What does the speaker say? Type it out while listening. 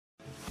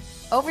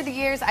Over the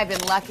years, I've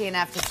been lucky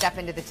enough to step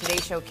into the Today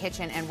Show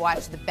kitchen and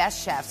watch the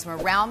best chefs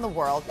from around the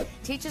world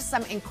teach us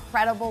some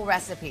incredible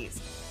recipes.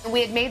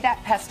 We had made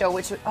that pesto,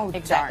 which, oh,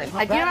 exactly.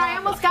 I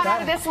almost got out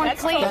of this one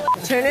clean.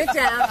 Turn it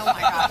down. Oh my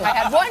gosh, I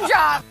had one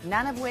job.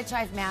 None of which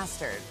I've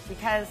mastered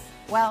because,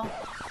 well,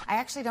 I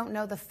actually don't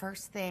know the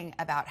first thing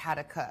about how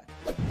to cook.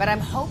 But I'm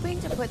hoping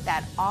to put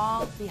that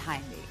all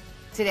behind me.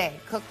 Today,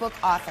 cookbook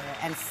author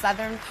and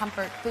Southern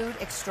comfort food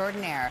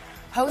extraordinaire,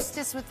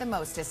 hostess with the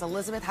mostest,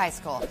 Elizabeth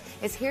Heiskell,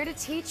 is here to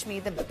teach me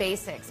the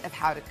basics of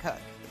how to cook.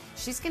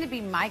 She's going to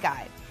be my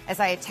guide as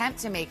I attempt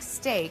to make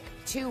steak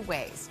two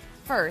ways.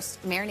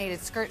 First,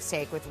 marinated skirt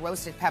steak with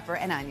roasted pepper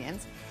and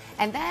onions,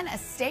 and then a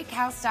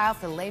steakhouse-style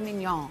filet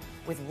mignon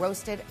with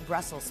roasted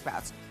Brussels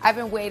sprouts. I've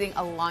been waiting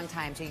a long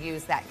time to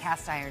use that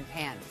cast iron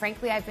pan.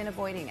 Frankly, I've been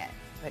avoiding it,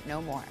 but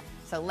no more.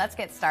 So let's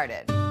get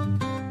started.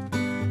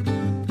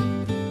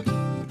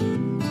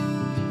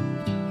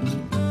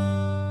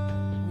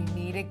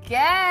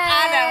 Again.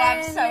 I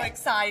know, I'm so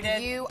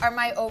excited. You are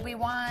my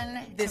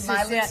Obi-Wan, this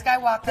my is Luke it.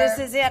 Skywalker. This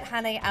is it,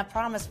 honey. I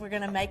promise we're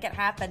going to make it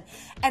happen.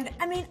 And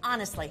I mean,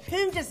 honestly,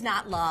 who does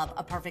not love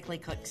a perfectly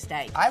cooked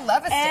steak? I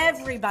love a steak.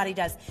 Everybody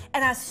does.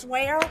 And I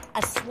swear,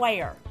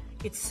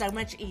 it's so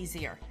much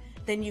easier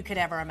than you could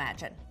ever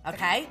imagine,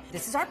 okay?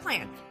 This is our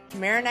plan.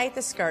 Marinate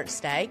the skirt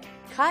steak,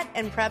 cut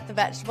and prep the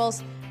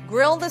vegetables,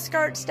 grill the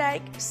skirt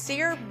steak,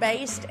 sear,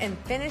 baste, and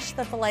finish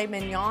the filet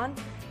mignon.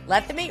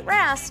 Let the meat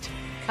rest.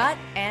 Cut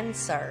and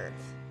serve.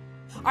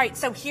 All right,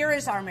 so here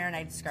is our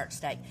marinated skirt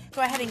steak.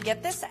 Go ahead and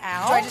get this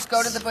out. Do I just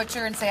go to the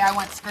butcher and say I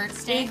want skirt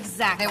steak?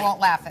 Exactly. They won't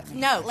laugh at me.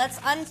 No, let's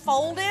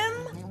unfold him.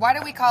 Why do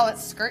we call it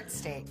skirt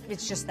steak?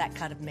 It's just that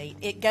cut of meat.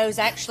 It goes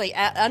actually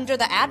under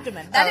the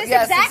abdomen. That is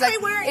yes, exactly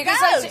where it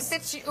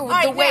goes. All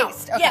right, the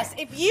waist. Now, okay. Yes,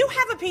 if you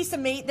have a piece of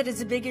meat that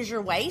is as big as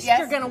your waist, yes.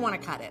 you're going to want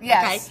to cut it.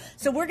 Yes. Okay.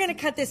 So we're going to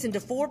cut this into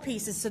 4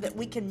 pieces so that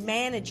we can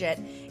manage it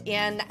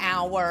in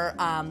our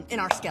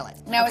skillet.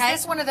 Now, okay?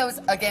 is this one of those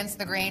against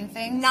the grain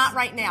things? Not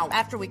right now.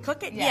 After we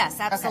cook it, yeah. yes,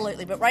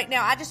 absolutely. Okay. But right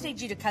now, I just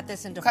need you to cut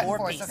this into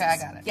 4 pieces. Okay, I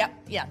got it. Yep.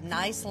 Yeah.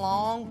 Nice,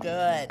 long,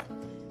 good.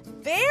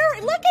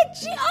 Look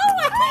at you. Oh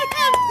my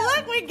goodness.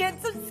 Look, we get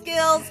some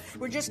skills.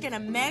 We're just going to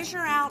measure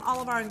out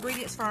all of our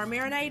ingredients for our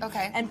marinade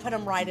and put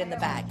them right in the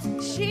bag.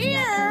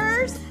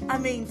 Cheers. I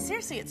mean,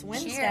 seriously, it's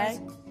Wednesday.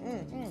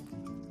 Cheers.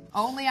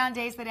 Only on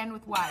days that end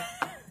with Y.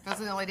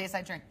 Those are the only days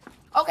I drink.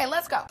 Okay,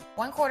 let's go.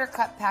 1/4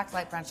 cup packed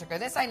light brown sugar.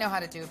 This I know how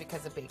to do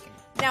because of baking.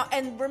 Now,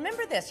 and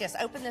remember this. Yes,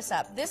 open this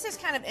up. This is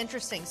kind of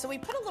interesting. So we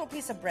put a little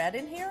piece of bread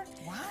in here.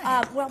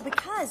 Why? Well,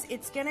 because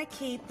it's going to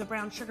keep the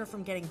brown sugar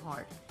from getting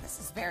hard. This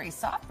is very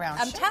soft brown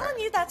I'm sugar. telling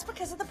you, that's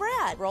because of the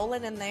bread. Roll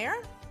it in there.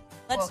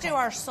 Let's do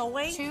our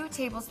soy. 2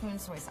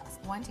 tablespoons soy sauce.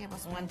 1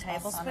 tablespoon. 1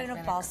 tablespoon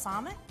of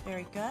balsamic.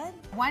 Very good.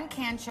 1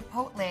 can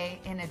chipotle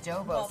in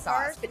adobo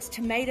sauce. First, it's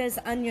tomatoes,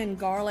 onion,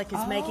 garlic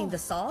is making the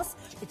sauce.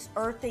 It's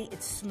earthy,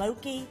 it's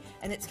smoky,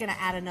 and it's going to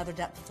add another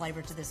depth of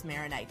flavor to this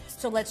marinade.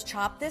 So let's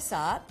chop this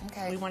up.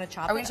 Okay. We want to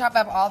chop it. Are we chop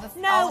up all the?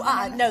 No,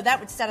 no, that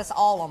would set us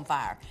all on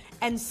fire.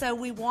 And so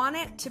we want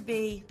it to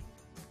be.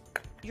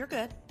 You're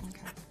good.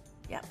 Okay.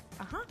 Yep.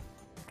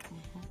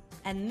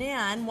 And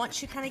then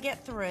once you kind of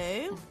get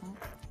through.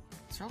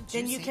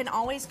 Then you can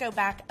always go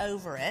back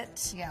over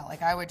it. Yeah,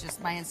 like I would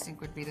just, my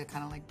instinct would be to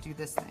kind of like do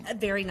this thing.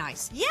 Very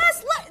nice.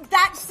 Yes, look,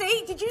 that,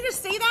 see, did you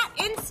just see that?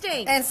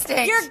 Instinct.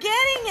 Instinct.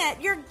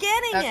 You're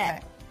getting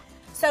it.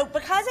 So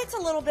because it's a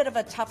little bit of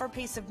a tougher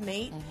piece of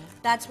meat,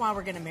 that's why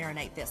we're going to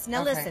marinate this.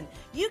 Now listen,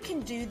 you can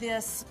do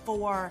this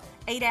for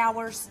 8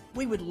 hours.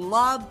 We would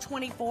love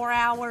 24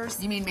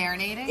 hours. You mean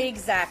marinating?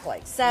 Exactly.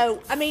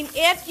 So, I mean,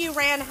 if you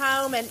ran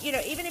home and,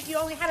 even if you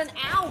only had an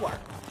hour,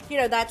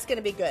 that's going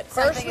to be good.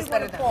 First, we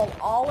want to pull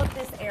all of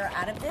this air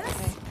out of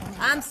this.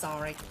 I'm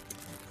sorry.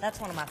 That's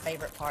one of my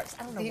favorite parts.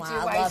 I don't know why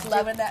I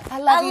love doing that. I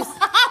love you.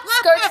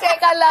 Skirt steak,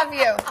 I love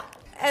you.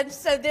 And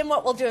so then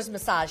what we'll do is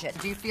massage it.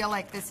 Do you feel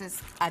like this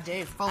is I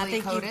do. fully I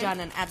think coated? You've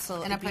done an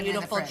absolutely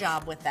beautiful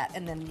job with that.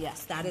 And then,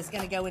 yes, that is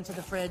going to go into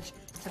the fridge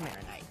to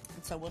marinate.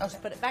 And so we'll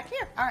just put it back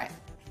here. All right.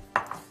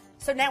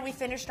 So now we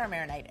finished our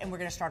marinade, and we're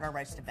going to start our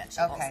roasted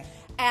vegetables. Okay.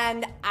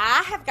 And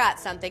I have got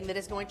something that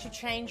is going to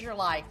change your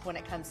life when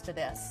it comes to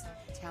this.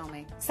 Tell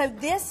me. So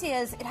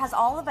it has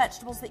all the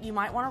vegetables that you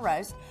might want to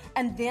roast,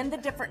 and then the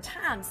different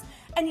times.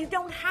 And you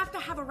don't have to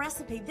have a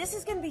recipe. This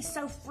is going to be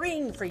so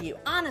freeing for you,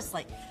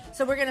 honestly.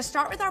 So we're going to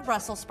start with our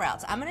Brussels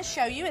sprouts. I'm going to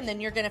show you, and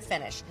then you're going to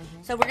finish.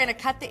 So we're going to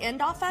cut the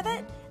end off of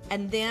it,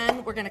 and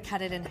then we're going to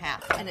cut it in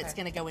half, and it's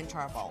going to go into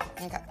our bowl.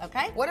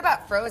 Okay? What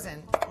about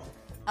frozen?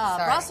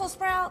 Brussels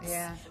sprouts?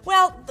 Yeah.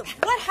 Well,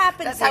 what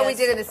happens That's how we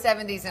did it in the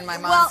 70s in my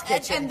mom's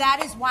kitchen. And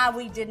that is why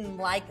we didn't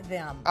like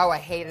them. Oh, I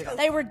hated them.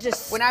 They were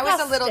disgusting. When I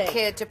was a little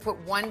kid, to put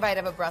 1 bite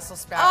of a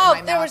Brussels sprout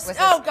in my mouth was as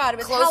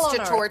close to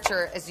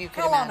torture as you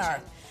could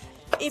imagine.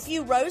 If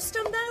you roast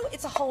them, though,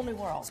 it's a whole new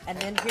world. And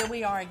then here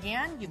we are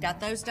again. You've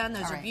got those done.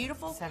 Those are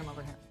beautiful. Set them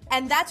over here.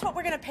 And that's what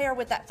we're going to pair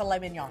with that filet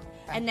mignon.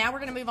 Okay. And now we're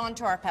going to move on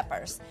to our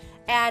peppers.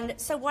 And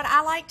so what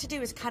I like to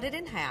do is cut it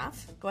in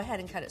half. Go ahead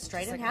and cut it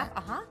straight in half.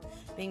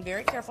 Being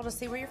very careful to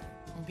see where you're...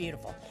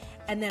 Beautiful.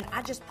 And then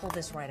I just pull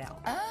this right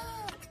out.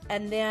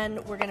 And then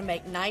we're gonna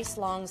make nice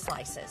long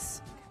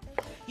slices.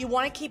 You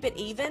want to keep it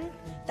even.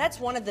 That's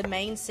one of the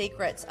main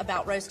secrets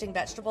about roasting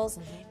vegetables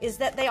is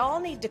that they all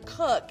need to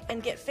cook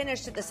and get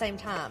finished at the same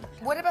time.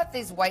 What about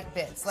these white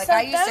bits? Like So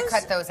I used to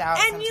cut those out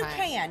and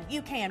sometimes.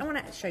 you can. I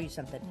want to show you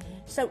something.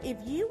 So if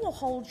you will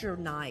hold your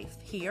knife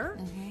here,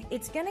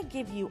 it's going to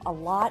give you a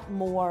lot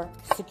more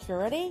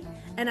security,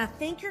 and I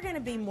think you're going to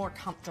be more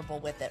comfortable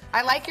with it.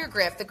 I like your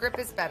grip. The grip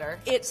is better.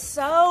 It's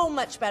so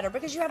much better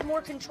because you have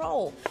more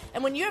control.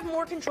 And when you have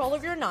more control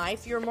of your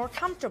knife, you're more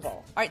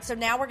comfortable. All right, so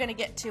now we're going to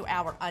get to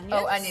our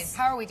onions. Oh, onions.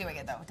 How are we doing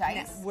it though? Dice?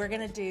 Now, we're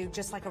going to do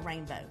just like a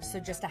rainbow, so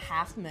just a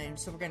half moon.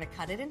 So we're going to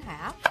cut it in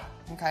half.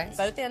 Okay.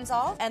 Both ends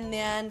off, and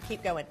then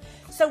keep going.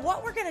 So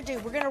what we're going to do,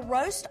 we're going to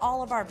roast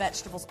all of our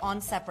vegetables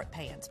on separate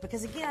pans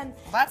because again,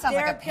 well, that sounds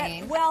like a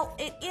pain. Well,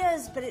 it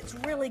is, but it's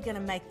really going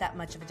to make that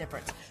much of a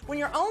difference. When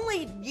you're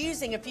only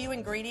using a few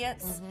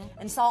ingredients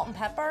and salt and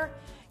pepper,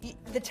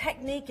 the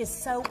technique is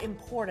so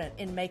important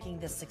in making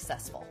this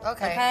successful.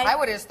 Okay. I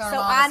would have just thrown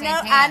them all in the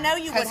same pan. I know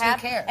you would have.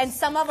 Who cares? And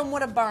some of them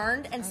would have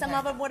burned, and some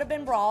of them would have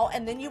been raw,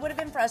 and then you would have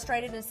been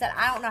frustrated and said,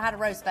 I don't know how to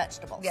roast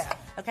vegetables. Yeah.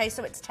 Okay,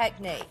 so it's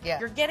technique. Yeah.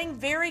 You're getting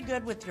very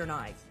good with your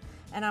knife,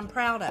 and I'm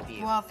proud of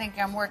you. Well, I think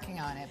I'm working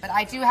on it, but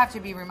I do have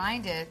to be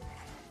reminded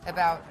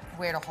about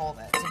where to hold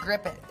it, to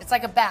grip it. It's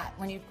like a bat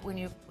when you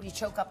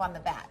choke up on the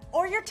bat.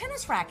 Or your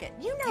tennis racket.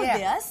 You know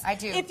this. I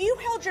do. If you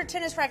held your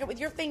tennis racket with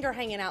your finger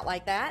hanging out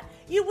like that,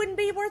 you wouldn't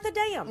be worth a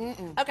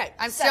damn. Okay.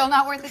 I'm still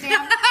not worth a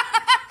damn.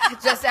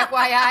 Just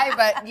FYI,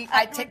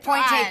 but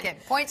point taken.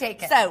 Point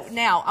taken. So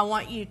now I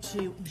want you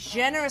to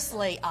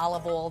generously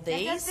olive oil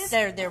these.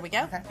 There we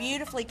go. Okay.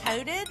 Beautifully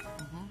coated.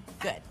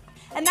 Good.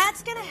 And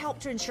that's going to help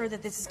to ensure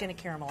that this is going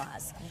to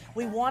caramelize.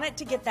 We want it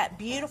to get that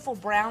beautiful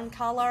brown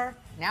color.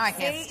 Now I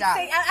can't stop.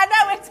 See, I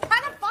know, it's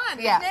kind of fun,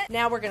 Yeah. isn't it?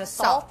 Now we're going to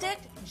salt it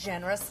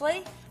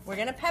generously. We're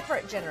going to pepper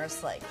it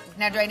generously.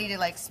 Now, do I need to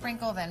like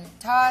sprinkle, then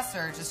toss,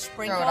 or just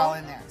Sprinkle, throw it all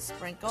in there?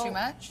 Sprinkle. Too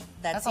much?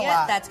 That's a it.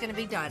 lot. That's going to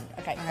be done.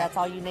 Okay, that's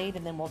all you need,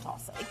 and then we'll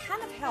toss it. It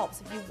kind of helps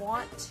if you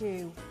want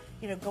to,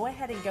 go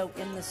ahead and go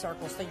in the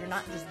circle so you're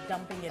not just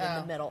dumping it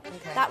in the middle.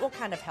 Okay. That will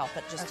kind of help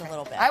it just a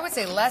little bit. I would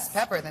say less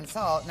pepper than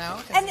salt, no?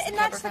 And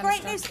that's the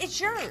great news. It's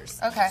yours.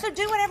 Okay. So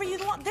do whatever you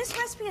want. This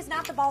recipe is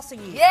not the boss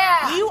of you.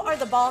 Yeah. You are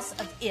the boss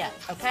of it,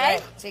 okay?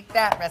 Right. Take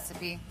that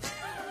recipe.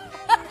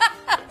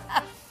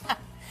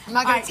 I'm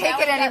not going to take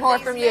it anymore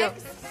from you.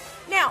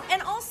 Now,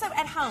 and also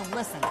at home,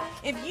 listen,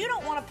 if you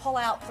don't want to pull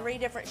out 3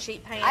 different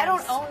sheet pans. I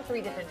don't own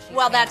 3 different sheet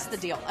Well, pans. that's the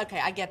deal. Okay,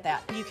 I get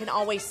that. You can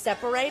always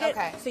separate it.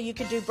 Okay. So you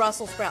could do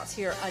Brussels sprouts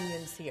here,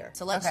 onions here.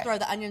 So let's throw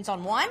the onions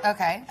on one.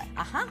 Okay.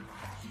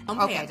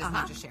 Okay, just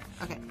not just share.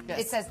 Okay.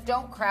 It says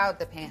don't crowd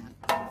the pan.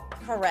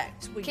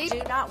 Correct. We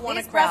do not want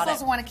to These crowd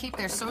Brussels it. want to keep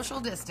their social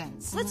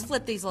distance. Let's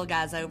flip these little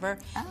guys over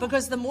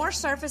because the more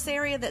surface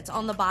area that's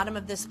on the bottom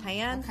of this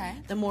pan,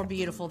 the more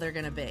beautiful they're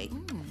going to be.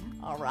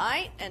 All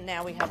right, and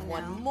now we have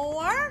one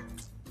more.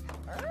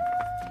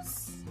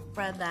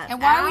 Spread that And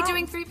why out. are we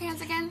doing 3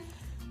 pans again?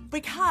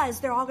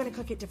 Because they're all going to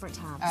cook at different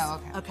times. Oh,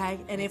 okay. Okay,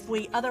 and if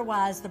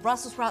otherwise the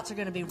Brussels sprouts are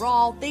going to be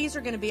raw, these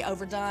are going to be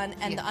overdone,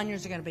 and the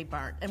onions are going to be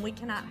burnt, and we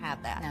cannot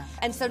have that. No.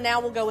 And so now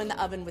we'll go in the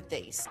oven with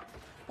these.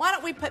 Why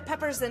don't we put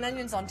peppers and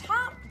onions on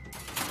top,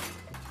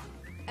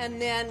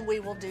 and then we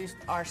will do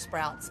our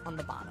sprouts on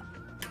the bottom.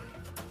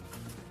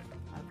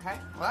 Okay.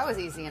 Well, that was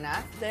easy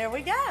enough. There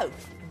we go.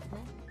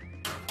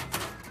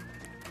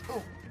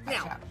 Ooh,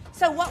 Now,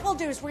 so what we'll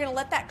do is we're going to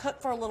let that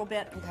cook for a little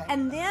bit, Okay.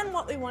 and then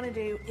what we want to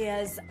do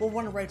is we'll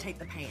want to rotate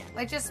the pan.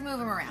 Like just move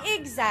them around.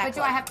 Exactly. But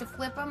do I have to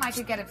flip them? I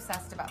could get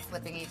obsessed about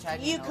flipping each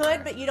onion. You over.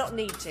 could, but you don't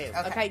need to.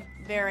 Okay. Okay,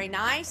 very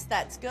nice.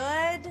 That's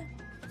good.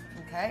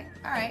 Okay.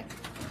 All right.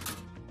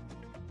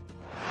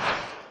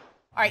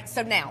 All right,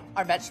 so now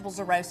our vegetables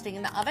are roasting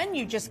in the oven.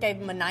 You just gave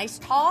them a nice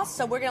toss,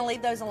 so we're going to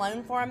leave those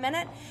alone for a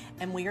minute,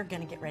 and we are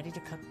going to get ready to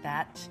cook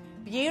that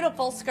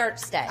beautiful skirt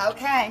steak.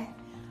 Okay.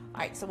 All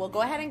right, so we'll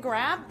go ahead and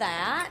grab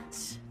that.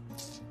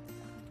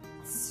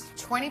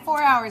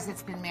 24 hours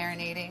it's been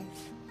marinating.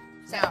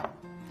 Now,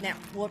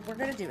 what we're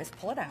going to do is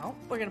pull it out.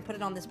 We're going to put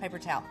it on this paper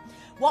towel.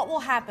 What will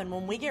happen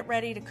when we get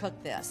ready to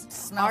cook this?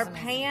 Smells our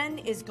amazing. pan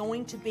is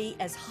going to be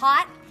as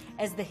hot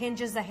as the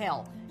hinges of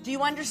hell. Do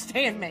you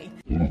understand me?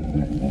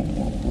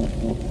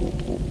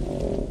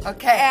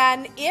 Okay.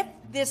 And if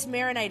this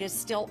marinade is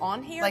still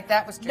on here, Like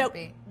that was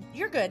drippy. No,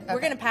 you're good. We're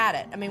Okay. going to pat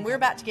it. I mean, we're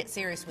about to get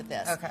serious with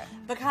this. Okay.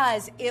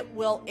 Because it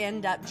will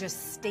end up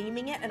just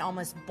steaming it and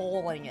almost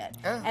boiling it.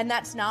 Oh. And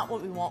that's not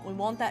what we want. We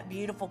want that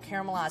beautiful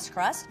caramelized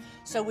crust.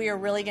 So we are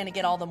really going to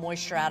get all the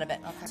moisture out of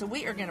it. Okay. So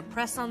we are going to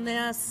press on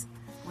this.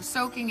 We're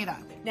soaking it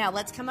up. Now,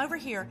 let's come over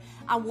here.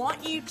 I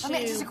want you to...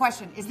 Just a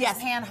question. Is this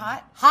pan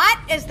hot? Hot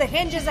as the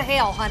hinges of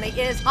hell, honey. It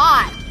is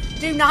hot.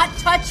 Do not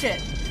touch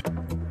it.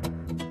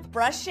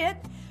 Brush it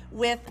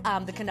with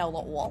the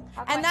canola oil,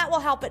 and that will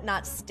help it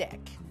not stick.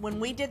 When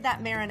we did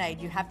that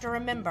marinade, you have to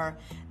remember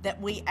that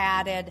we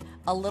added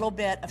a little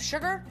bit of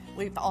sugar.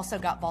 We've also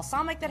got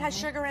balsamic that has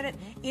sugar in it.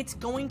 It's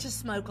going to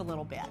smoke a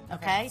little bit,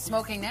 okay?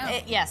 Smoking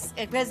now. Yes,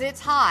 because it's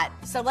hot.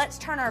 So let's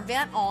turn our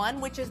vent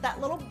on, which is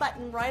that little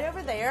button right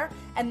over there,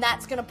 and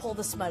that's going to pull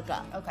the smoke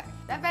up. Okay.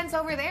 That vent's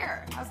over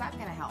there. How's that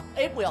going to help?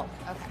 It will.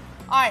 Okay.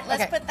 All right,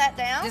 let's put that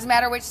down. Doesn't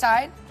matter which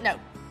side? No.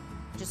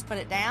 Just put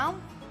it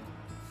down.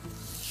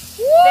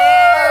 Woo!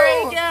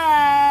 Very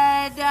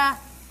good.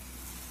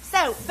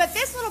 So, but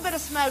this little bit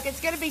of smoke,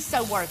 it's going to be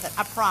so worth it,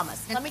 I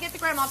promise. Let me get the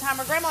grandma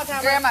timer. Grandma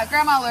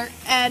alert.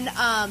 And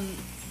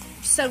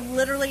so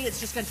literally it's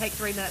just going to take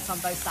 3 minutes on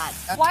both sides.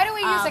 Why do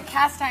we use a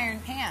cast iron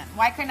pan?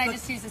 Why couldn't I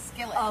just use a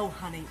skillet? Oh,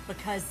 honey,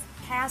 because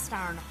cast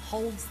iron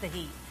holds the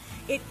heat.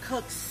 It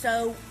cooks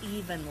so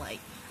evenly.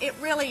 It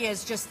really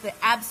is just the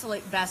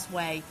absolute best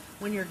way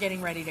when you're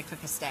getting ready to cook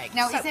a steak.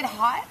 Now, is it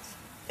hot?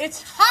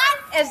 It's hot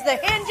as the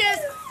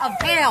hinges of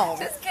hell.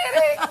 Just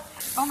kidding.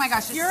 Oh my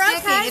gosh, it's You're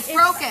sticky. okay. It's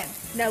broken.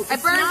 No, I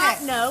burned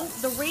it. No,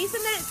 the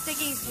reason that it's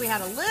sticky is we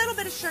had a little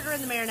bit of sugar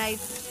in the marinade.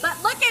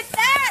 But look at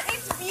that.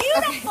 It's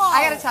beautiful. Okay.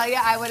 I got to tell you,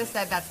 I would have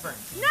said that's burnt.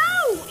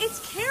 No, it's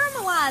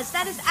caramelized.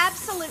 That is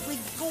absolutely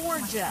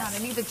gorgeous. Oh God, I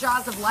need the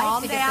jaws of life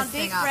Calm to down. get this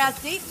thing Deep up.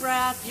 breath, deep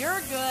breath.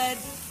 You're good.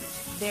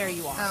 There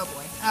you are. Oh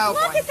boy. Oh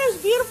Look boy. at those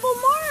beautiful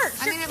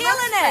marks. You're it killing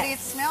looks pretty. It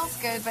smells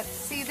good, but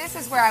see, this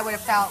is where I would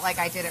have felt like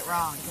I did it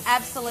wrong.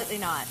 Absolutely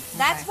not.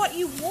 That's what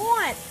you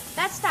want.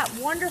 That's that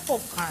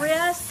wonderful,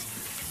 crisp,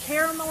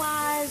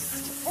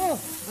 caramelized. Oh,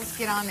 let's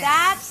get on there.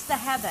 That's the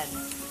heaven.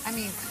 I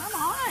mean, come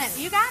on.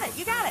 You got it.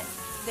 You got it.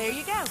 There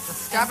you go. The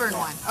stubborn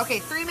one. Okay,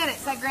 3 minutes,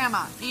 said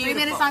Grandma. Beautiful. 3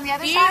 minutes on the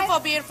other side? Beautiful,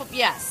 beautiful.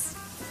 Yes.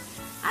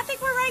 I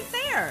think we're right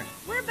there.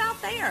 We're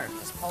about there.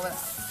 Just pull it up.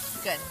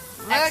 Good.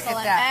 Look excellent,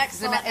 at that.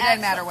 excellent. It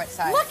doesn't matter what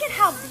side. Look at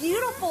how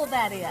beautiful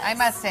that is. I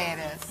must say it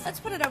is. Let's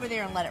put it over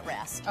there and let it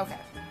rest. Okay.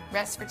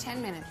 Rest for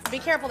 10 minutes. Be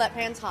careful, that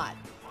pan's hot.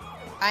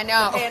 I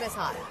know. The pan is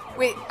hot.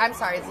 Wait, I'm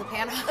sorry. Is the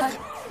pan hot?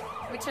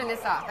 Let me turn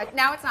this off.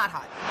 Now it's not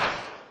hot.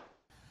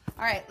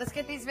 All right, let's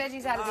get these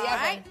veggies out of the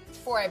oven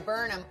before I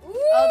burn them. Ooh,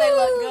 oh, they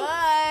look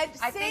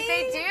good. I think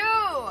they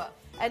do.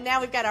 And now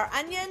we've got our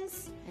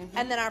onions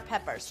and then our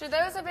peppers. Should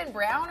those have been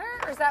browner,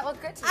 or does that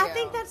look good to you? I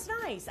think that's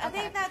nice. I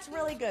think that's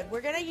really good.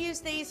 We're going to use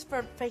these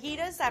for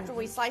fajitas after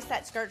we slice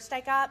that skirt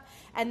steak up,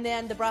 and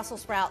then the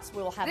Brussels sprouts,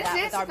 we'll have that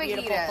with our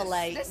beautiful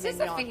filet This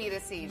mignon. is a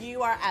fajita seed.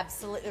 You are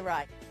absolutely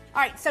right.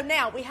 All right, so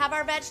now we have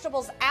our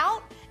vegetables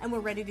out, and we're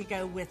ready to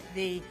go with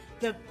the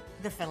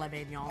filet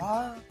mignon.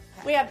 Oh.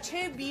 We have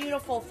 2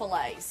 beautiful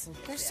fillets.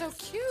 They're so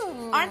cute.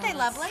 Aren't they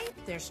lovely?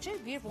 There's 2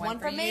 beautiful. One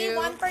for me,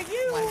 one for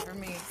you. One for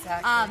me,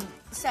 exactly.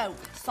 So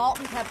salt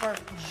and pepper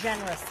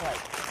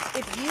generously.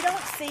 If you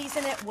don't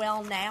season it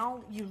well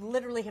now, you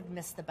literally have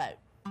missed the boat.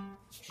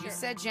 You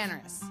said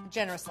generous.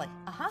 Generously.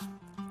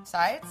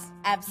 Sides?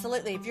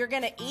 Absolutely. If you're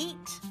going to eat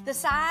the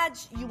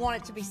sides, you want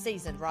it to be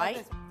seasoned, right?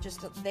 Okay.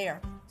 Just there.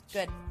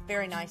 Good.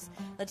 Very nice.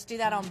 Let's do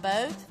that on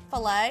both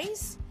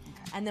fillets.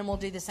 And then we'll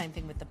do the same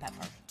thing with the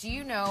pepper. Do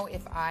you know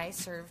if I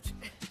served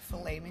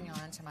filet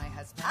mignon to my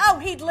husband? Oh,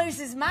 he'd lose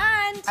his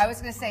mind. I was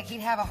going to say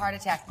he'd have a heart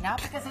attack,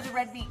 not because of the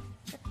red meat,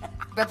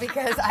 but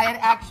because I had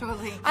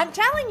actually I'm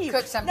telling you,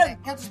 cooked something. No,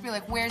 He'll just be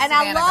like, where's and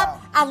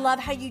Savannah I love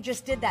how you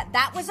just did that.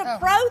 That was a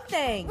pro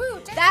thing. Woo,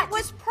 that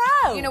was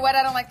pro. You know what?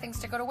 I don't like things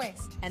to go to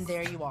waste. And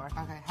there you are.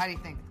 Okay, how do you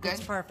think? Good?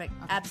 It's perfect.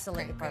 Okay.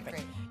 Absolutely Great, perfect.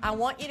 great. I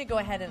want you to go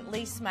ahead and at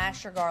least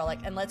smash your garlic,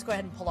 and let's go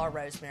ahead and pull our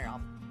rosemary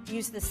off.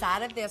 Use the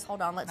side of this.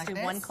 Hold on. Let's do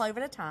 1 clove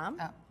at a time.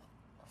 Oh.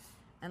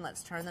 And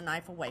let's turn the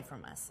knife away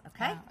from us,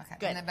 okay? Oh, okay.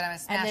 Good. And then, but I'm gonna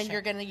smash and then it.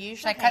 you're going to use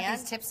Should your I cut hand.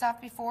 these tips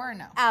off before or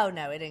no? Oh,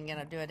 no, it ain't going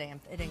to do it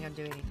ain't going to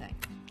do anything.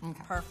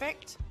 Okay.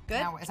 Perfect. Good.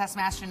 Now, is that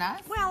smashed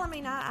enough? Well, I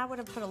mean, I would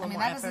have put a little more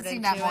that effort doesn't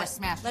seem into that more it.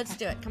 smashed. Let's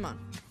do it. Come on.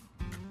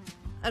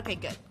 Okay,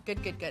 good.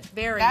 Good.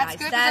 Very That's nice.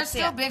 good, but That's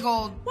they're still big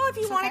old. Well, if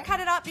you want to cut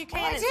it up, you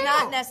can. Well, I it's do.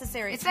 not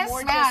necessary. It It's says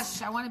more smash.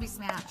 just... I want to be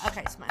smashed.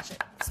 Okay, smash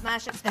it.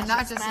 Smash it. And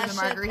not just with the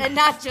smash it. margaritas. And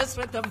not just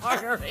with the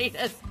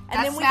margaritas.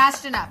 And That's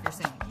smashed enough, you're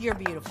saying. You're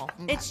beautiful.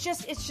 Okay. It's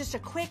just a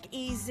quick,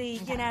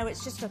 easy, you know,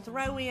 it's just a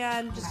throw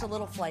in, just a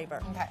little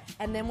flavor. Okay.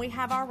 And then we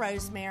have our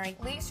rosemary.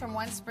 Leaves from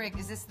one sprig.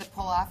 Is this the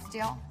pull-off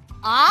deal?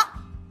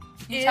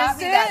 You taught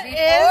me that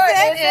before.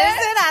 Is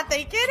it? I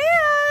think it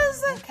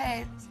is.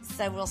 Okay.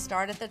 So we'll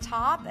start at the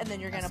top, and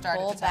then you're going to start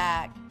at pull the top.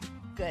 back.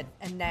 Good.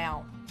 And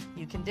now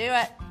you can do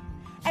it.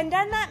 And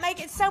doesn't that make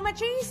it so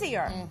much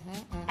easier?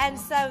 And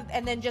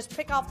then just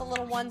pick off the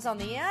little ones on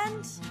the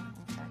end.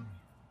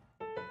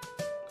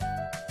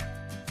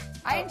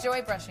 I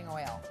enjoy brushing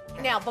oil.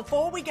 Now,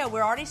 before we go,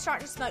 we're already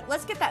starting to smoke.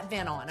 Let's get that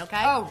vent on,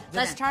 okay? Oh, the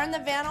let's vent. turn the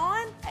vent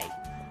on. Hey,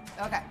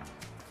 Okay.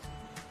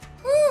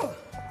 Whew.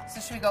 So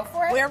should we go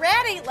for it? we're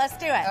ready. Let's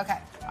do it. Okay.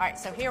 All right,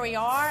 so here we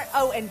are.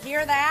 Oh, and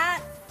hear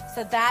that?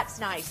 So that's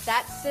nice.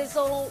 That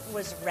sizzle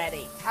was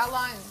ready. How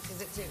long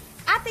is it to?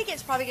 I think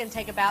it's probably going to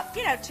take about,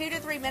 2 to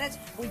 3 minutes.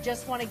 We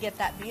just want to get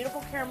that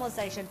beautiful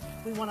caramelization.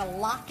 We want to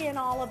lock in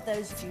all of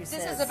those juices.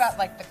 This is about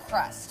like the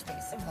crust,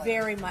 basically.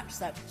 Very much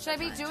so. Should I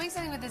be doing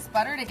something with this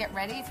butter to get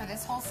ready for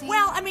this whole scene?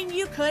 Well, I mean,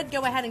 you could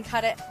go ahead and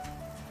cut it.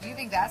 Do you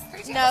think that's 3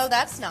 tablespoons? No,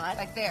 that's not.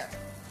 Like there.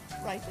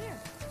 Right there.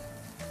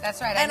 That's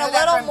right. And I a know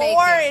that little from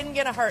more baking. isn't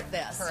going to hurt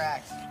this.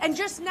 Correct. And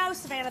just know,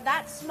 Savannah,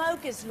 that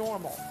smoke is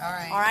normal. All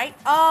right. All right?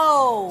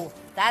 Oh,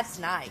 that's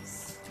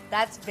nice.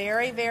 That's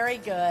very, very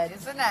good.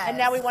 Isn't it? And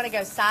now we want to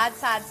go side,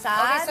 side,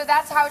 side. Okay, so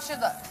that's how it should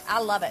look. I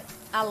love it.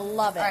 I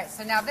love it. All right,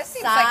 so now this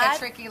seems Side. like a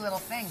tricky little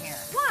thing here.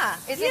 Why?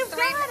 You've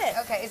got it.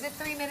 Okay, is it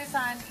 3 minutes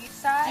on each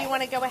side? Do you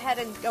want to go ahead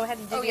and do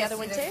the yes, other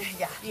one do too?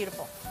 Yeah.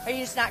 Beautiful. Are you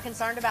just not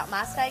concerned about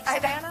my steak, I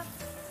know. Savannah?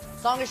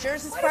 As long as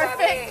yours is What about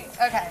perfect.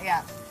 me? Okay,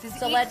 yeah.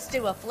 So let's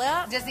do a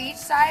flip. Does each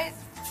side,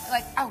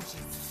 like, oh,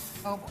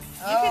 jeez. Oh, boy.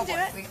 You can do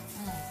boy.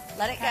 it.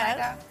 Let it go. Can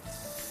I go?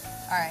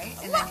 All right,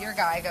 and then your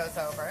guy goes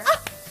over.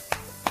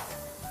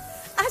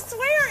 I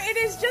swear it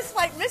is just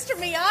like Mr.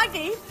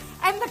 Miyagi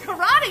and the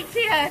Karate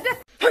Kid.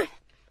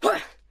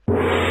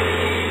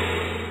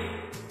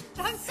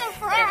 I'm so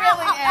proud. It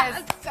really is.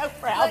 I'm so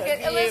proud Look of at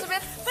you.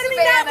 Elizabeth, But I mean,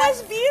 that Savannah.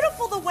 was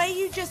beautiful the way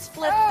you just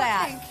flipped Oh,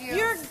 that. thank you.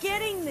 You're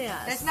getting this.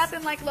 There's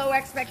nothing like low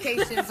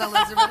expectations,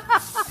 Elizabeth.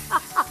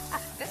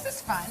 This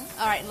is fun.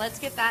 All right, let's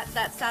get that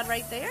side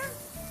right there.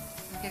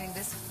 I'm getting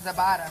the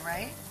bottom,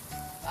 right?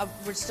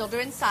 We're still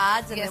doing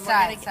sides, and Yeah, then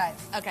we're gonna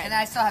sides. Okay. And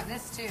I still have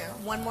this too.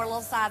 One more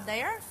little side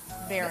there.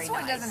 Very This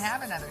one nice. doesn't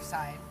have another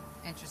side,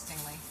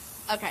 interestingly.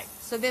 Okay,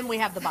 so then we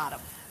have the bottom.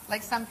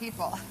 Like some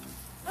people.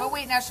 But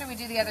wait, now should we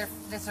do the other?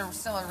 This is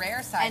still a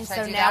rare side. And Should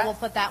so I do now that? we'll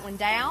put that one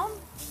down.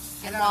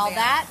 Get And it on while down.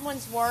 that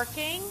one's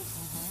working,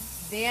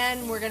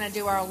 then we're going to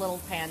do our little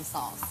pan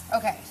sauce.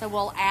 Okay. So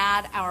we'll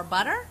add our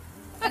butter.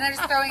 And I'm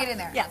just throwing it in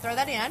there. Yeah, throw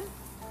that in.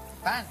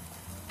 Fun.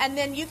 And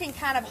then you can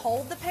kind of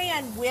hold the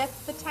pan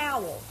with the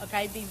towel,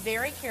 okay? Be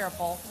very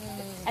careful.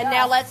 And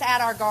now let's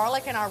add our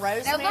garlic and our Now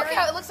rosemary. look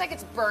how it looks like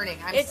it's burning.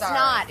 It's sorry.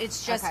 not.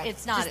 It's just, Okay.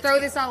 it's not. Just It's throw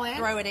good. this all in?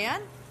 Throw it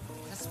in.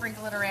 Just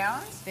sprinkle it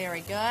around.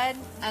 Very good.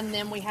 And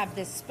then we have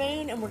this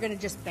spoon, and we're going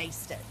to just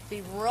baste it.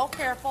 Be real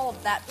careful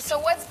of that. So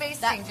what's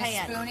basting? That Just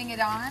pan. spooning it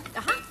on?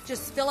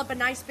 Just fill up a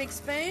nice big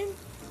spoon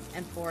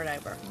and pour it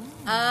over.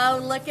 Oh,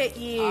 look at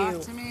you.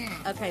 Off to me.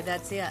 Okay,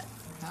 that's it.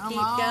 Come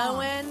Keep on.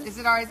 going. Is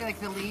it already like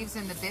the leaves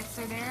and the bits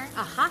are there?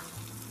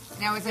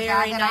 Now is it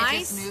Very bad that I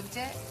nice. just moved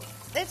it?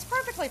 It's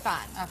perfectly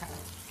fine. Okay.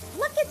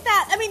 Look at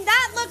that. I mean,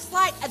 that looks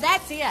like,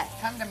 that's it.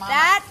 Come to mama.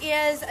 That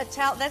is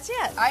that's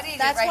it. I need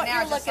That's it right what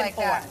now, you're just looking like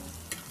for. that.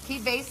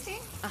 Keep basting?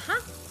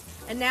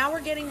 And now we're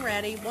getting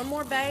ready. One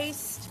more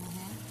baste.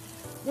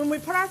 When we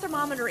put our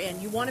thermometer in,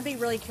 you want to be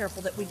really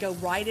careful that we go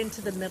right into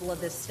the middle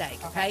of this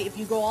steak, okay? If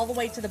you go all the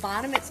way to the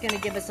bottom, it's going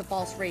to give us a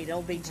false read.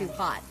 It'll be too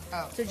hot.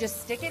 Oh. So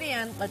just stick it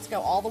in. Let's go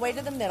all the way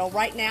to the middle.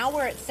 Right now,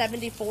 we're at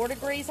 74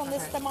 degrees on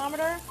this Okay.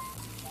 thermometer.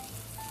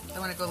 I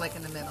want to go like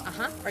in the middle.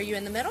 Are you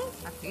in the middle?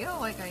 I feel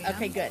like I am.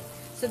 Okay, good.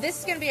 So this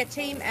is going to be a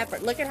team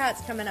effort. Look at how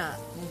it's coming up.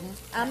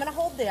 I'm going to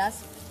hold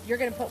this. You're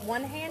going to put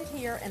one hand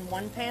here and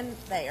one pan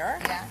there.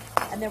 Yeah.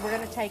 And then we're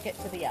going to take it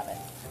to the oven.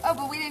 Oh,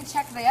 but we didn't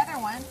check the other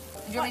one.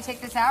 Do you want me to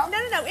take this out? No,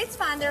 it's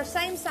fine. They're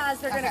same size.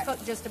 They're going to Okay.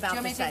 cook just about Do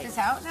you the want me to same. take this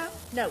out now?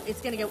 No, it's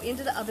going to go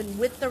into the oven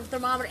with the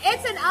thermometer.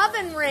 It's an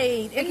oven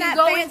read. Isn't can that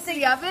go fancy? into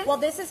the oven? Well,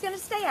 this is going to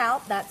stay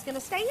out. That's going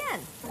to stay in.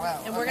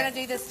 Wow, And we're okay. going to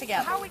do this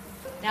together. Now which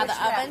the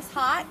way? oven's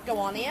hot. Go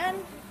on in.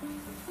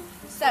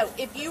 So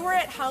if you were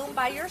at home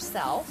by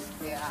yourself,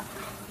 Yeah.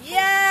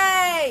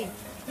 yay!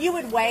 You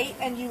would wait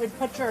and you would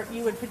put your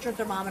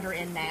thermometer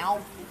in now,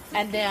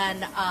 and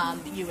then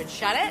you would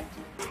shut it.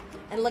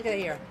 And look at it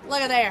here. Look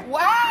at there.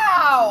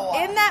 Wow.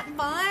 Isn't that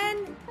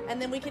fun?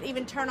 And then we can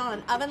even turn on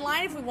an oven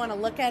light if we want to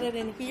look at it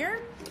in here.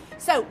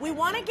 So we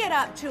want to get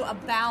up to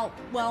about,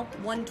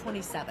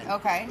 127.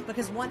 Okay.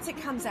 Because once it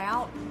comes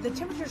out, the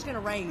temperature is going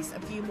to raise a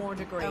few more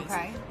degrees.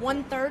 Okay.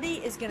 130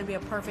 is going to be a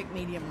perfect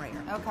medium rare.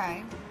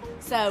 Okay.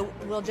 So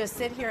we'll just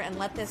sit here and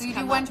let this So you do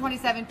come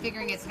 127,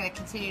 figuring it's going to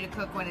continue to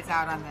cook when it's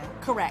out on the.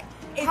 up. Correct.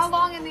 How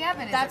long in the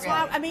oven is That's it? Really?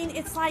 why, I mean,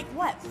 it's like,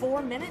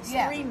 4 minutes,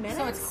 Yeah. 3 minutes?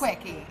 So it's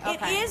quickie.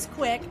 Okay. It is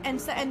quick, and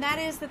that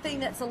is the thing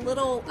that's a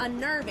little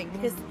unnerving,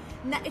 because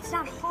it's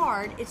not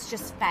hard, it's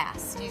just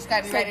fast. You just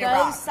gotta be so ready to those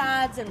rock.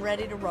 sides and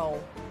ready to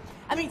roll.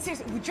 I mean,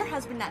 seriously, would your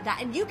husband not die?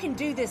 And you can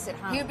do this at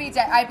home. He'd be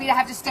dead. I'd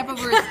have to step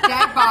over his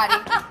dead body.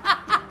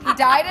 He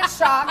died of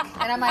shock,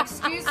 and I'm like,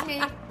 excuse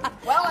me.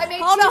 Well, I made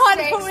Hold two on,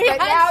 steaks, we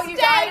but had now you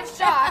died of steaks.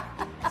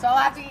 shock, so I'll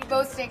have to eat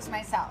both steaks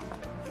myself.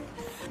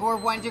 Or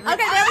 1 degree.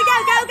 Okay, there we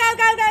go, go, go,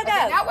 go, go, go.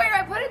 Okay, now where do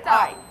I put it, though? All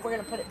right, we're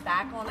going to put it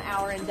back on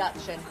our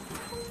induction.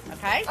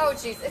 Okay? Oh,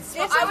 jeez. It's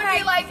It's I would okay.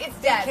 be like, it's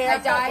dead. I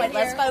Careful. died Wait, here.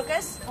 let's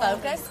focus.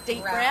 Focus.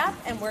 Deep crap.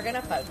 breath, and we're going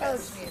to Oh,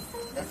 focus.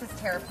 jeez. This is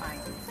terrifying.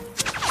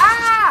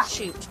 Ah!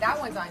 Shoot. That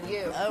one's on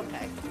you.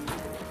 Okay.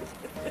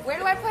 Where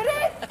do I put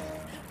it?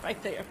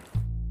 Right there.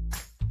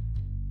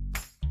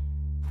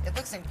 It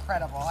looks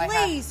incredible.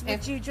 Please,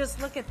 would you just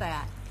look at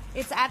that?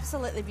 It's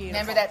absolutely beautiful.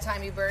 Remember that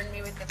time you burned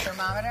me with the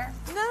thermometer?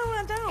 No,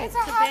 I don't. It's a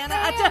hot Savannah,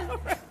 I pan.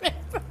 don't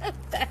remember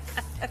that.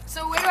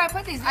 So where do I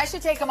put these? I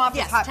should take them off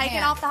the hot pan. Take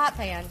it off the hot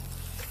pan.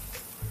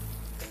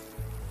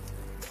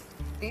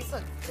 These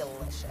look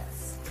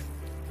delicious.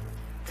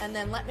 And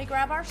then let me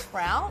grab our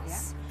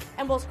sprouts,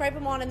 and we'll scrape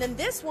them on, and then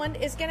this one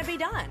is going to be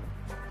done.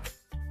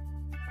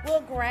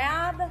 We'll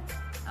grab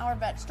our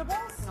vegetables.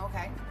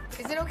 Okay.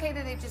 Is it okay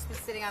that they've just been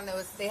sitting on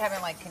those? They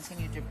haven't like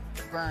continued to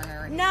burn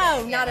or anything?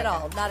 No, not at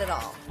all. Not at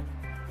all.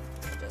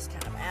 We'll just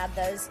kind of add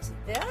those to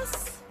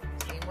this.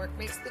 Teamwork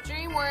makes the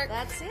dream work.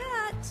 That's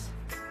it.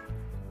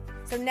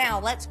 So now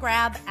let's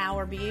grab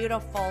our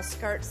beautiful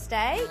skirt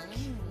steak.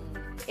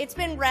 It's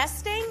been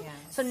resting,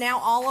 so now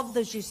all of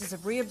those juices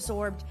have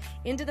reabsorbed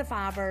into the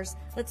fibers.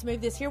 Let's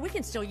move this here. We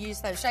can still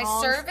use those tongs.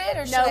 Should I serve it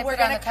or should I put it on the No, we're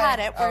going to cut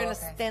it. We're going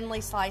to okay.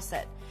 thinly slice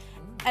it.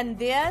 And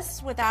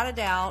this, without a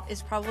doubt,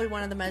 is probably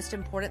one of the most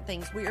important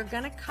things. We are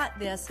going to cut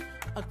this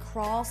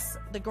across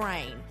the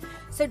grain.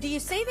 So do you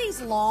see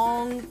these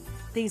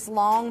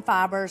long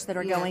fibers that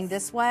are going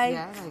this way?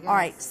 Yeah, I guess. All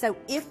right, so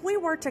if we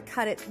were to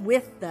cut it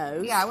with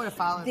those. Yeah, I would have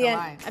followed the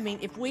line. I mean,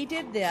 if we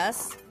did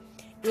this,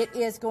 it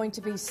is going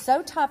to be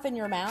so tough in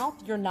your mouth,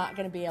 you're not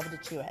going to be able to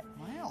chew it.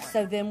 Wow.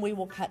 So then we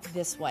will cut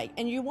this way.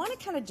 And you want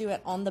to kind of do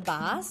it on the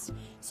bias.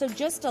 So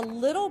just a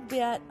little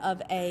bit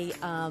of a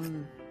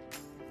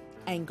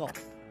angle.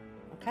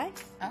 Okay?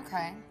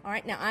 Okay. All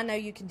right, now I know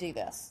you can do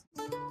this.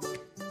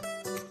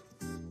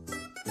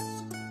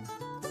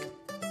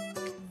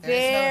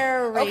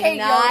 Very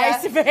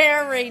nice, Yoda.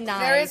 Very nice.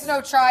 There is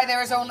no try,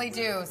 there is only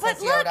do, But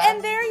says look, Yoda.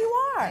 and there you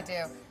are. I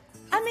do.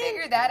 I mean,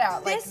 figured that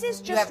out. This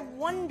is just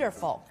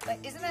wonderful.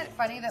 Like, isn't it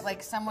funny that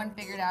like someone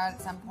figured out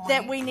at some point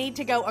that we need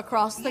to go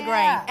across the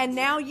grain, and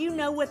now you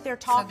know what they're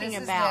talking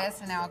about. So this is this,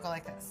 and now I'll go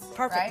like this.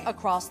 Perfect, right?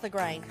 across the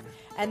grain,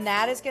 and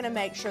that is going to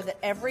make sure that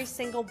every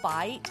single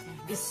bite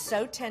is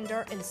so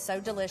tender and so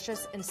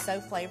delicious and so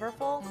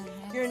flavorful.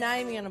 You're not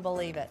even going to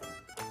believe it.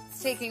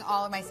 It's taking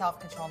all of my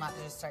self-control not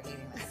to just start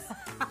eating this.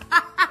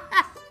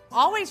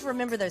 Always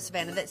remember though,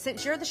 Savannah, that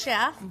since you're the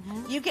chef,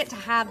 you get to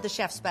have the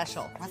chef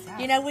special. What's that?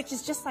 You know, which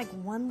is just like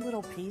one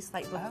little piece,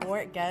 like before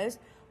it goes.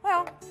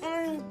 Well,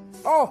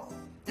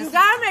 you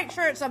gotta make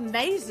sure it's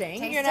amazing.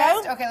 Taste you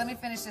know. test? Okay, let me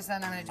finish this,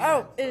 and I'm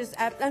gonna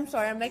do I'm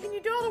sorry, I'm making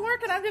you do all the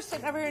work, and I'm just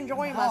sitting over here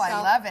enjoying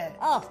myself. I love it.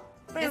 Oh,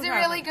 is it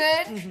really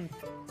good?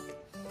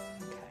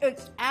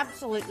 It's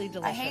absolutely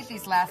delicious. I hate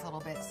these last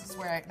little bits.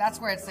 That's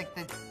where it's like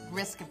the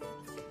risk of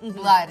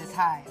blood is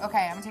high.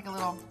 Okay, I'm gonna take a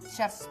little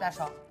chef's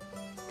special.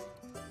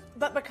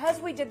 But because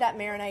we did that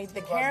marinade,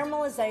 the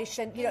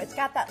caramelization, you know, it's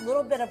got that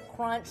little bit of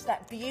crunch,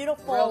 that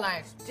beautiful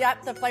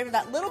depth of flavor,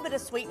 that little bit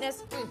of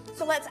sweetness.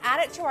 So let's add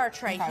it to our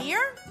tray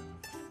here.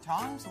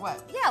 Tongs?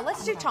 What? Yeah,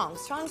 let's do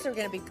tongs. Tongs are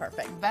going to be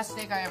perfect. Best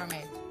steak I ever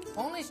made.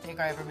 Only steak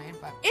I ever made,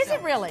 but. Is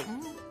it really?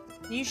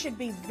 You should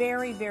be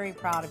very, very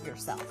proud of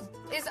yourself.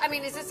 Is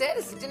this it?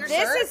 Is it dinner This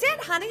served? is it,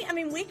 honey. I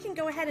mean, we can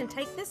go ahead and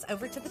take this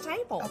over to the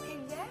table. Okay,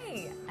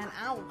 yay. And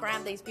I will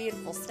grab these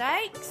beautiful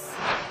steaks.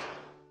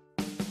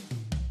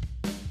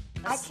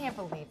 I can't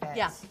believe it.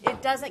 Yeah,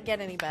 it doesn't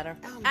get any better.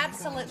 Oh my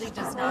Absolutely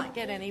does not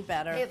get any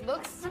better. It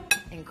looks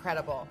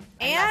incredible.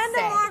 And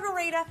the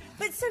margarita.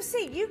 But so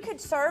see, you could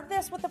serve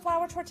this with the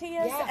flour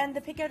tortillas Yeah. and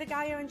the pico de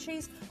gallo and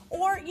cheese,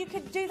 or you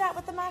could do that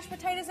with the mashed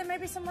potatoes and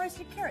maybe some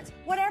roasted carrots.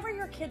 Whatever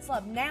your kids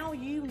love, now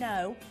you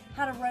know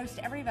how to roast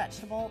every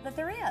vegetable that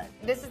there is.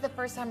 This is the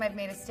first time I've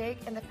made a steak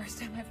and the first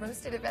time I've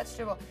roasted a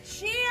vegetable.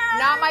 Cheers!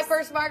 Not my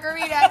first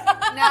margarita.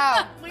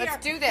 No.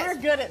 Let's do this. We're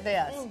good at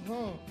this.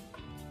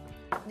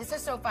 This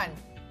is so fun.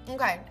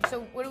 Okay,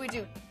 so what do we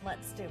do?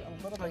 Let's do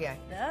a little bit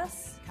of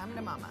this. Come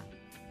to mama.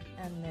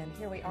 And then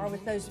here we are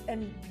with those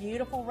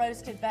beautiful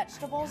roasted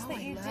vegetables that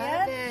you I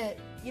love did. it.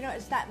 You know,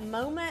 it's that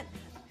moment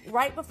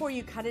right before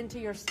you cut into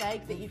your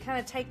steak that you kind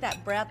of take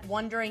that breath,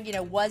 wondering, you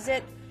know, was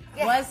it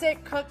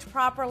cooked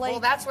properly? Well,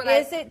 that's what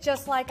Is it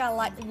just like I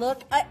like?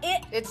 Look,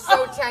 it. It's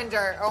so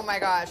tender. Oh my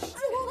gosh.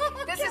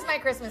 This is my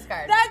Christmas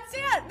card. That's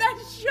it.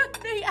 That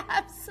should be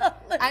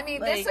absolutely. I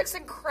mean, this looks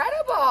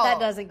incredible. That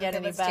doesn't get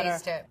any let's better.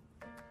 Taste it.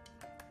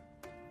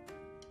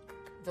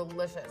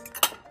 Delicious.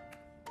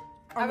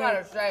 I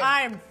gotta say.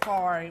 I'm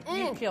sorry.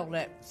 You killed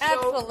it. So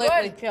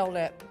Absolutely good. killed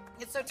it.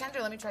 It's so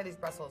tender. Let me try these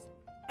Brussels.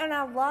 And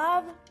I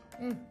love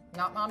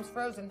Not mom's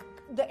frozen.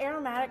 the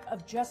aromatic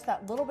of just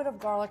that little bit of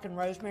garlic and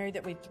rosemary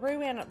that we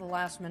threw in at the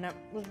last minute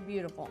was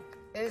beautiful.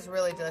 It is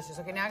really delicious.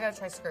 Okay, now I gotta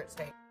try skirt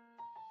steak.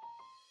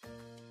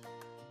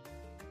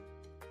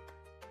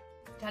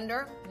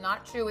 Tender,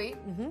 not chewy,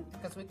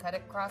 because we cut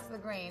it across the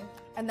grain.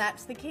 And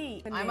that's the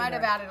key. I might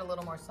have added a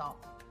little more salt.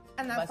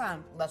 And that's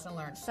fine. Lesson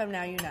learned. So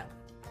now you know.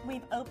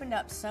 We've opened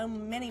up so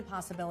many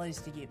possibilities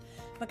to you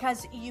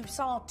because you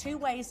saw two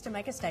ways to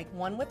make a steak,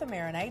 one with a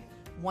marinade,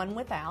 one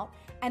without,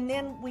 and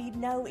then we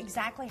know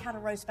exactly how to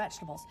roast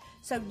vegetables.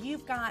 So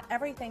you've got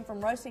everything from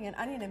roasting an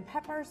onion and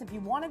peppers if you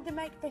wanted to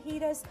make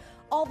fajitas,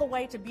 all the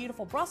way to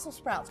beautiful Brussels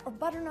sprouts or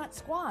butternut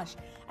squash.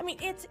 I mean,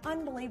 it's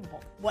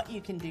unbelievable what you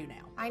can do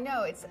now. I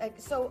know. It's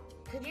so.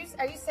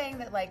 Are you saying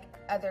that like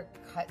other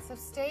cuts of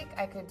steak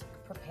I could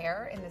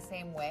prepare in the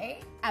same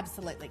way?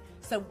 Absolutely.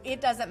 So it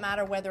doesn't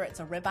matter whether it's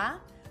a ribeye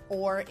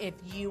or if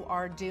you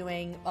are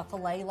doing a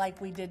filet like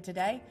we did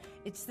today,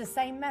 it's the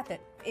same method.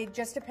 It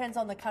just depends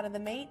on the cut of the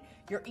meat.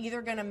 You're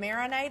either going to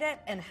marinate it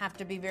and have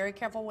to be very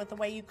careful with the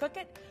way you cook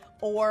it,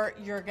 or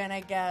you're going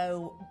to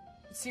go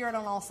sear it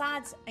on all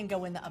sides and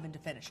go in the oven to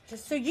finish.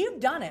 So you've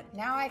done it.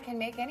 Now I can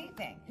make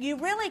anything. You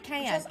really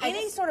can.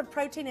 Any sort of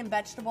protein and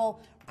vegetable.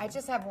 I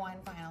just have one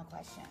final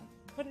question.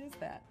 What is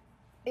that?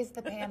 Is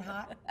the pan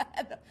hot?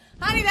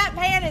 Honey, that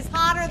pan is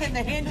hotter than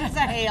the hinges of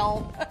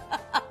hell.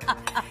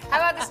 How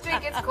about the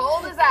street gets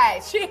cold as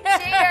ice? Cheers!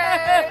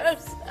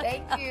 Cheers!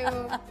 Thank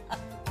you.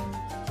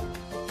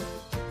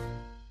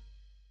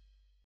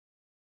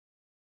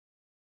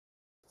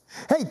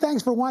 Hey,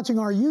 thanks for watching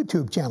our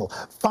YouTube channel.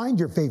 Find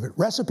your favorite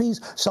recipes,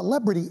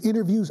 celebrity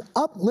interviews,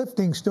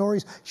 uplifting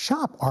stories,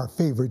 shop our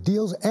favorite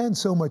deals, and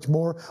so much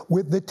more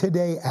with the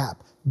Today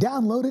app.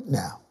 Download it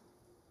now.